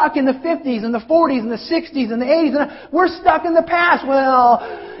so stuck in the 50s and the 40s and the 60s and the 80s. And we're stuck in the past. Well,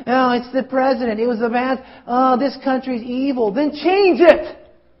 it's the president. It was the man. Oh, this country's evil. Then change it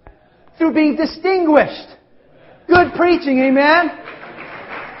through being distinguished. Good preaching, amen?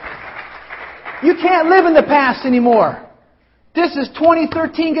 You can't live in the past anymore. This is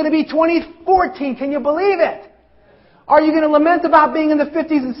 2013 going to be 2014. Can you believe it? Are you going to lament about being in the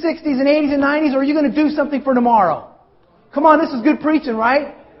 50s and 60s and 80s and 90s, or are you going to do something for tomorrow? Come on, this is good preaching,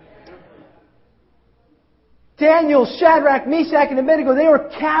 right? Daniel, Shadrach, Meshach, and Abednego, they were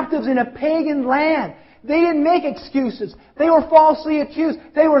captives in a pagan land. They didn't make excuses. They were falsely accused.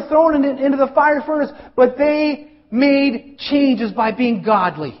 They were thrown into the fire furnace, but they made changes by being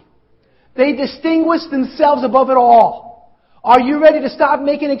godly. They distinguished themselves above it all. Are you ready to stop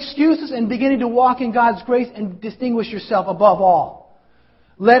making excuses and beginning to walk in God's grace and distinguish yourself above all?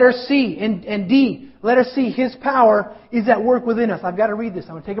 Letter C and D. Letter C, His power is at work within us. I've got to read this.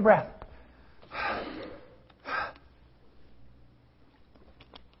 I'm going to take a breath.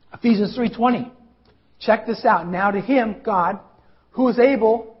 Ephesians 3:20. Check this out. Now to Him, God, who is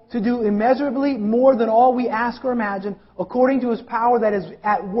able to do immeasurably more than all we ask or imagine, according to His power that is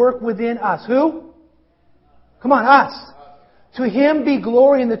at work within us. Who? Come on, us. To Him be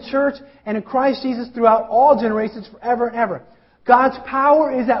glory in the church and in Christ Jesus throughout all generations, forever and ever. God's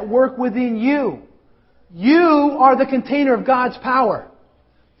power is at work within you. You are the container of God's power.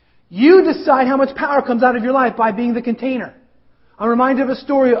 You decide how much power comes out of your life by being the container. I'm reminded of a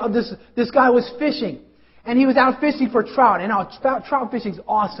story of this guy was fishing. And he was out fishing for trout. And now trout fishing is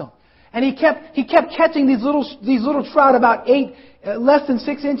awesome. And he kept catching these little trout about less than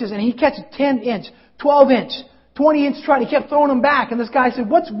 6 inches. And he catch 10 inch, 12 inch, 20 inch trout. He kept throwing them back. And this guy said,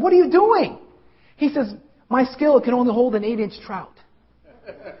 what are you doing? He says, my skill can only hold an 8 inch trout.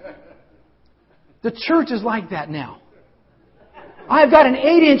 The church is like that now. I've got an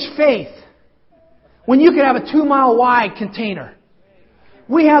 8 inch faith when you can have a 2 mile wide container.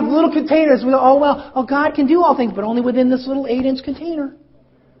 We have little containers with, God can do all things, but only within this little 8 inch container.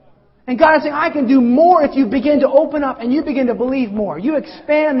 And God is saying, I can do more if you begin to open up and you begin to believe more. You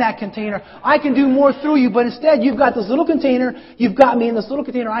expand that container. I can do more through you, but instead you've got this little container. You've got me in this little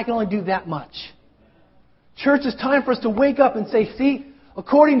container. I can only do that much. Church, it's time for us to wake up and say, see,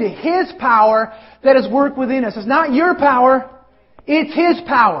 according to His power that has worked within us. It's not your power. It's His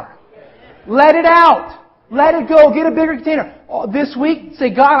power. Let it out. Let it go. Get a bigger container. This week,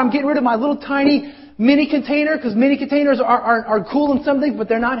 say, God, I'm getting rid of my little tiny mini container, because mini containers are cool in some things, but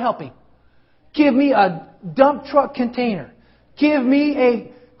they're not helping. Give me a dump truck container. Give me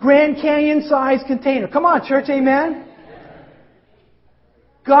a Grand Canyon sized container. Come on, church, amen?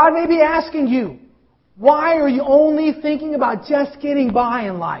 God may be asking you, why are you only thinking about just getting by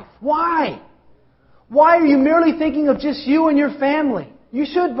in life? Why? Why are you merely thinking of just you and your family? You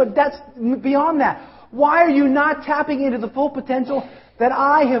should, but that's beyond that. Why are you not tapping into the full potential that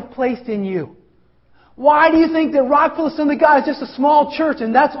I have placed in you? Why do you think that Rockville Assembly of God is just a small church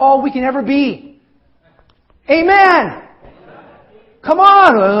and that's all we can ever be? Amen! Come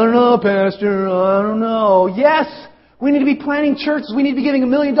on! I don't know, Pastor. I don't know. Yes! We need to be planting churches. We need to be giving $1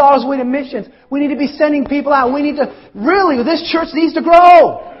 million away to missions. We need to be sending people out. We need to... Really, this church needs to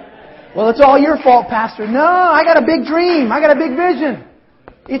grow. Well, it's all your fault, Pastor. No, I got a big dream. I got a big vision.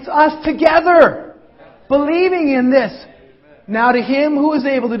 It's us together believing in this. Now to Him who is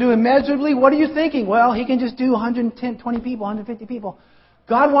able to do immeasurably, what are you thinking? Well, He can just do 110, 20 people, 150 people.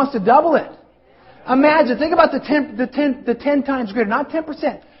 God wants to double it. Imagine, think about the 10 times greater, not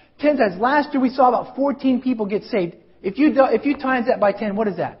 10%. 10 times. Last year we saw about 14 people get saved. If you times that by 10, what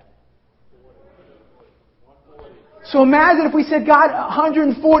is that? So imagine if we said, God,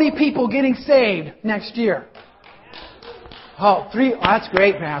 140 people getting saved next year. Oh, that's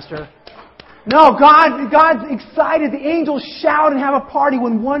great, Pastor. No, God's excited. The angels shout and have a party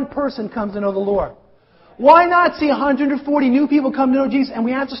when one person comes to know the Lord. Why not see 140 new people come to know Jesus and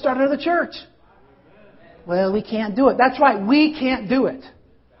we have to start another church? Well, we can't do it. That's right, we can't do it.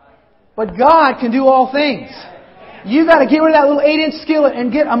 But God can do all things. You got to get rid of that little 8-inch skillet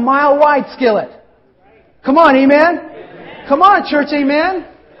and get a mile-wide skillet. Come on, amen? Come on, church, amen?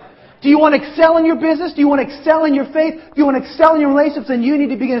 Do you want to excel in your business? Do you want to excel in your faith? Do you want to excel in your relationships? Then you need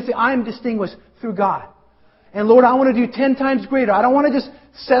to begin to say, I am distinguished through God. And Lord, I want to do 10 times greater. I don't want to just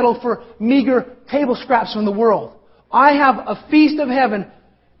settle for meager table scraps from the world. I have a feast of heaven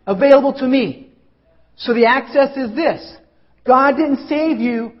available to me. So the access is this. God didn't save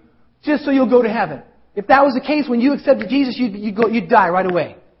you just so you'll go to heaven. If that was the case, when you accepted Jesus, you'd die right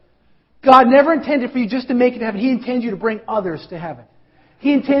away. God never intended for you just to make it to heaven. He intends you to bring others to heaven.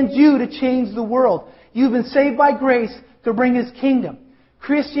 He intends you to change the world. You've been saved by grace. to bring His kingdom.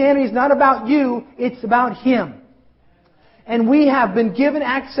 Christianity is not about you, it's about Him. And we have been given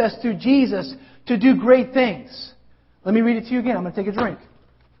access to Jesus to do great things. Let me read it to you again. I'm going to take a drink.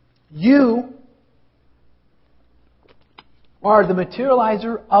 You are the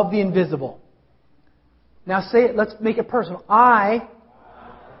materializer of the invisible. Now say it, let's make it personal. I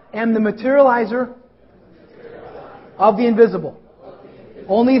am the materializer of the invisible.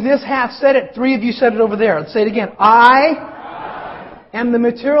 Only this half said it. 3 of you said it over there. Let's say it again. I am the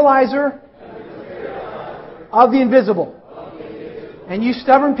materializer of the invisible. And you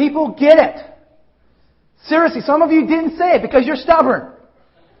stubborn people, get it. Seriously, some of you didn't say it because you're stubborn.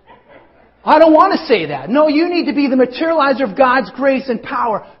 I don't want to say that. No, you need to be the materializer of God's grace and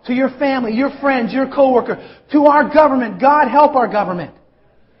power to your family, your friends, your coworker, to our government. God help our government.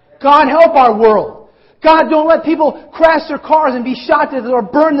 God help our world. God, don't let people crash their cars and be shot to death or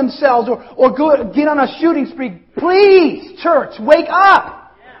burn themselves or go get on a shooting spree. Please, church, wake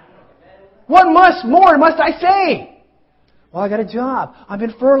up. What more must I say? Well, I got a job. I've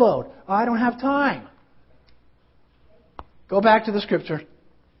been furloughed. I don't have time. Go back to the Scripture.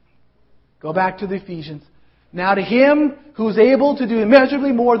 Go back to the Ephesians. Now to Him who is able to do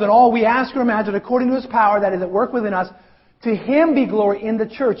immeasurably more than all we ask or imagine according to His power that is at work within us, to Him be glory in the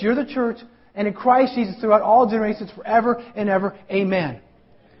church. You're the church, and in Christ Jesus throughout all generations forever and ever. Amen.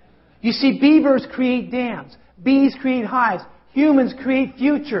 You see, beavers create dams. Bees create hives. Humans create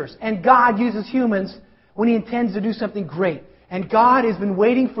futures. And God uses humans when He intends to do something great. And God has been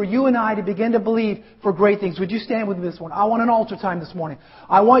waiting for you and I to begin to believe for great things. Would you stand with me this morning? I want an altar time this morning.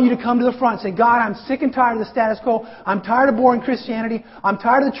 I want you to come to the front and say, God, I'm sick and tired of the status quo. I'm tired of boring Christianity. I'm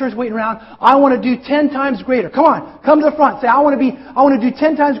tired of the church waiting around. I want to do 10 times greater. Come on, come to the front. Say, I want to do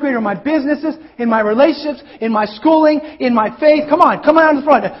 10 times greater in my businesses, in my relationships, in my schooling, in my faith. Come on to the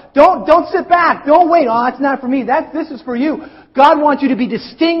front. Don't sit back. Don't wait. Oh, that's not for me. This is for you. God wants you to be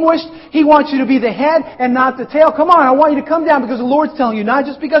distinguished. He wants you to be the head and not the tail. Come on, I want you to come down because the Lord's telling you, not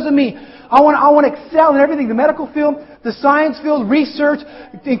just because of me. I want to excel in everything, the medical field, the science field, research,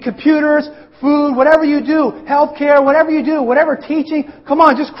 in computers, food, whatever you do, healthcare, whatever you do, whatever teaching. Come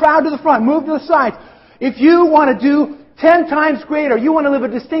on, just crowd to the front, move to the sides. If you want to do 10 times greater, you want to live a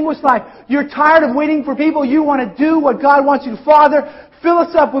distinguished life, you're tired of waiting for people, you want to do what God wants you to. Father, fill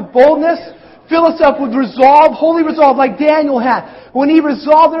us up with boldness. Fill us up with resolve, holy resolve, like Daniel had. When he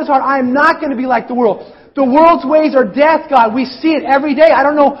resolved in his heart, I am not going to be like the world. The world's ways are death, God. We see it every day. I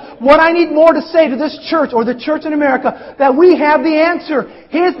don't know what I need more to say to this church or the church in America, that we have the answer.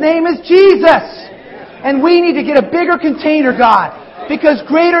 His name is Jesus. And we need to get a bigger container, God. Because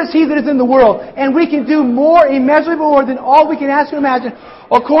greater is He that is in the world. And we can do more, immeasurably more than all we can ask or imagine,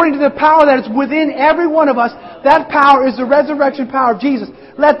 according to the power that is within every one of us. That power is the resurrection power of Jesus.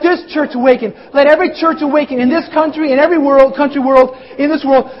 Let this church awaken. Let every church awaken in this country and every country in this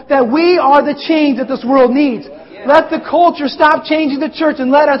world, that we are the change that this world needs. Let the culture stop changing the church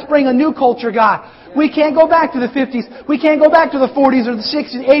and let us bring a new culture, God. We can't go back to the 50s. We can't go back to the 40s or the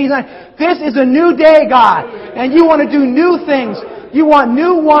 60s, 80s, 90s. This is a new day, God. And you want to do new things. You want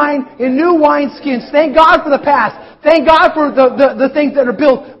new wine in new wineskins. Thank God for the past. Thank God for the things that are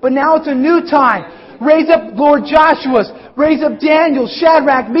built. But now it's a new time. Raise up Lord Joshua's. Raise up Daniel,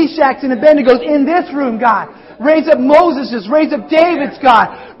 Shadrach, Meshach, and Abednego in this room, God. Raise up Moses's. Raise up David's,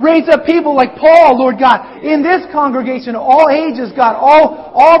 God. Raise up people like Paul, Lord God, in this congregation, all ages, God,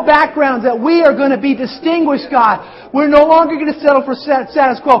 all backgrounds, that we are going to be distinguished, God. We're no longer going to settle for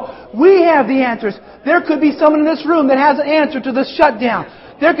status quo. We have the answers. There could be someone in this room that has an answer to the shutdown.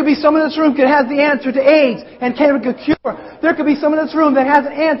 There could be someone in this room that has the answer to AIDS and can't get a cure. There could be someone in this room that has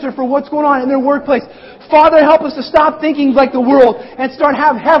an answer for what's going on in their workplace. Father, help us to stop thinking like the world and start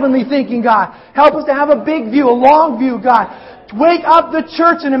have heavenly thinking, God. Help us to have a big view, a long view, God. Wake up the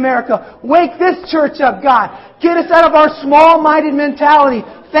church in America. Wake this church up, God. Get us out of our small-minded mentality.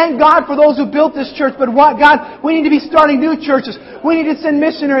 Thank God for those who built this church, but God, we need to be starting new churches. We need to send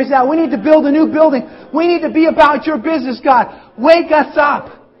missionaries out. We need to build a new building. We need to be about your business, God. Wake us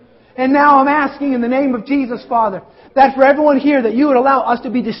up. And now I'm asking in the name of Jesus, Father, that for everyone here, that you would allow us to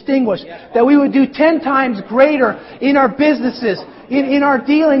be distinguished, that we would do 10 times greater in our businesses, in our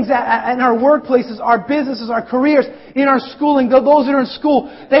dealings, in our workplaces, our businesses, our careers, in our schooling. Those that are in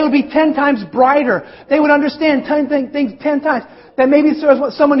school, they would be 10 times brighter. They would understand 10 things 10 times. That maybe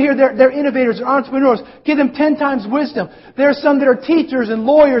there's someone here, they're innovators, they're entrepreneurs. Give them 10 times wisdom. There are some that are teachers and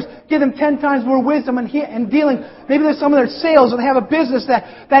lawyers. Give them 10 times more wisdom and dealing. Maybe there's some that are sales and they have a business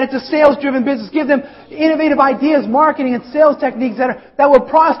that it's a sales-driven business. Give them innovative ideas, marketing and sales techniques that will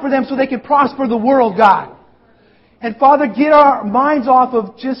prosper them so they can prosper the world, God. And Father, get our minds off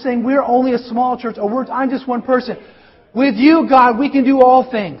of just saying we're only a small church or I'm just one person. With you, God, we can do all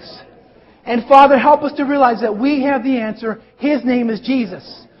things. And Father, help us to realize that we have the answer. His name is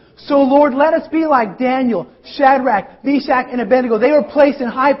Jesus. So Lord, let us be like Daniel, Shadrach, Meshach, and Abednego. They were placed in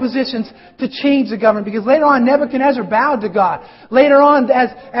high positions to change the government, because later on Nebuchadnezzar bowed to God. Later on,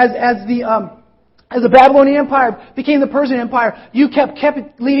 as the Babylonian Empire became the Persian Empire, you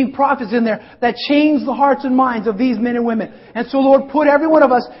kept leading prophets in there that changed the hearts and minds of these men and women. And so, Lord, put every one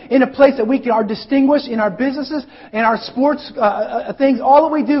of us in a place that we are distinguished in our businesses, in our sports things, all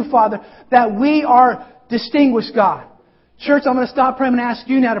that we do, Father, that we are distinguished, God. Church, I'm going to stop praying and ask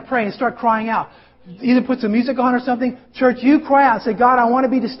you now to pray and start crying out. Either put some music on or something. Church, you cry out and say, God, I want to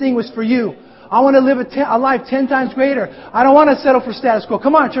be distinguished for you. I want to live a life 10 times greater. I don't want to settle for status quo.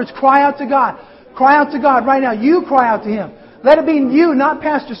 Come on, church, cry out to God. Cry out to God right now. You cry out to Him. Let it be you, not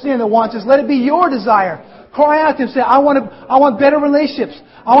Pastor Stan that wants this. Let it be your desire. Cry out to Him. Say, I want better relationships.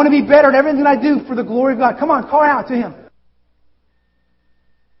 I want to be better at everything I do for the glory of God. Come on, cry out to Him.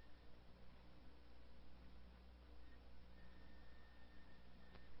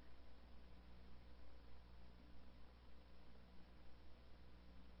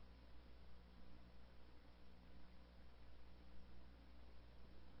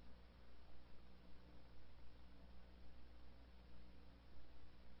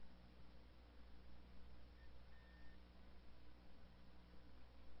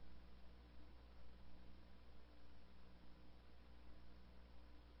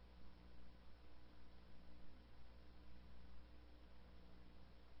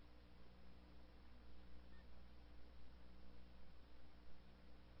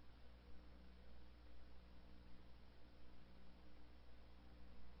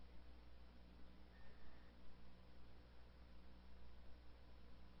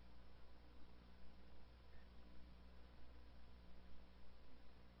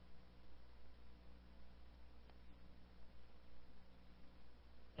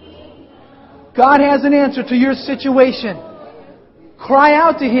 God has an answer to your situation. Cry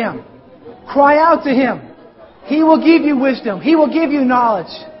out to Him. Cry out to Him. He will give you wisdom. He will give you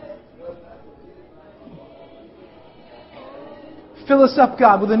knowledge. Fill us up,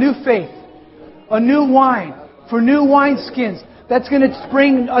 God, with a new faith, a new wine, for new wineskins. That's going to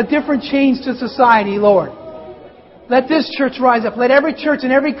bring a different change to society, Lord. Let this church rise up. Let every church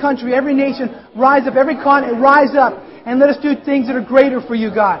in every country, every nation rise up, every continent rise up, and let us do things that are greater for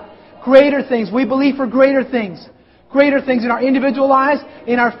you, God. Greater things. We believe for greater things. Greater things in our individual lives,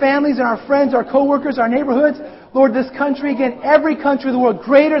 in our families, in our friends, our co-workers, our neighborhoods. Lord, this country, again, every country of the world.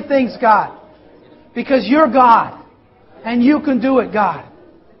 Greater things, God. Because you're God. And you can do it, God.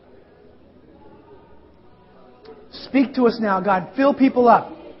 Speak to us now, God. Fill people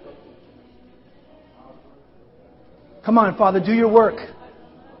up. Come on, Father, do your work.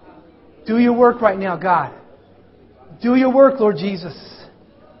 Do your work right now, God. Do your work, Lord Jesus.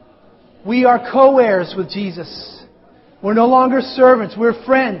 We are co-heirs with Jesus. We're no longer servants. We're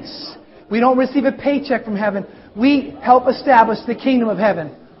friends. We don't receive a paycheck from heaven. We help establish the kingdom of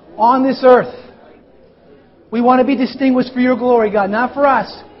heaven on this earth. We want to be distinguished for your glory, God. Not for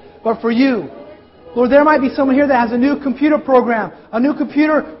us, but for you. Lord, there might be someone here that has a new computer program, a new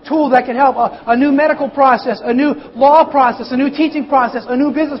computer tool that can help, a new medical process, a new law process, a new teaching process, a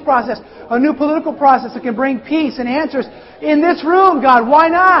new business process, a new political process that can bring peace and answers in this room, God. Why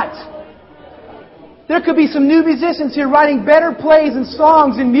not? There could be some new musicians here writing better plays and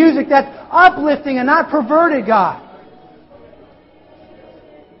songs and music that's uplifting and not perverted, God.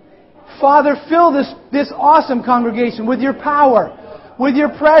 Father, fill this awesome congregation with your power, with your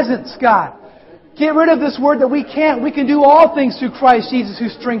presence, God. Get rid of this word that we can't. We can do all things through Christ Jesus who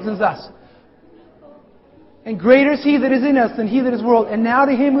strengthens us. And greater is He that is in us than he that is in the world. And now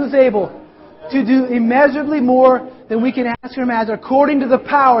to Him who is able to do immeasurably more than we can ask or imagine, according to the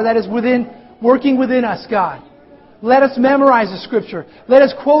power that is working within us, God. Let us memorize the Scripture. Let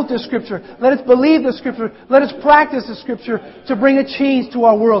us quote the Scripture. Let us believe the Scripture. Let us practice the Scripture to bring a change to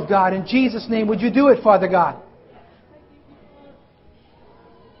our world, God. In Jesus' name, would you do it, Father God?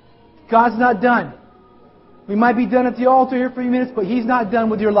 God's not done. We might be done at the altar here for a few minutes, but He's not done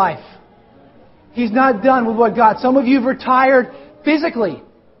with your life. He's not done with what God... Some of you have retired physically.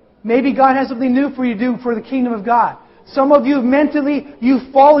 Maybe God has something new for you to do for the kingdom of God. Some of you mentally,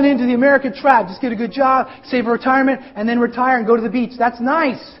 you've fallen into the American trap. Just get a good job, save for retirement, and then retire and go to the beach. That's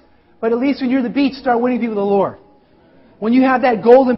nice. But at least when you're at the beach, start winning people to the Lord. When you have that golden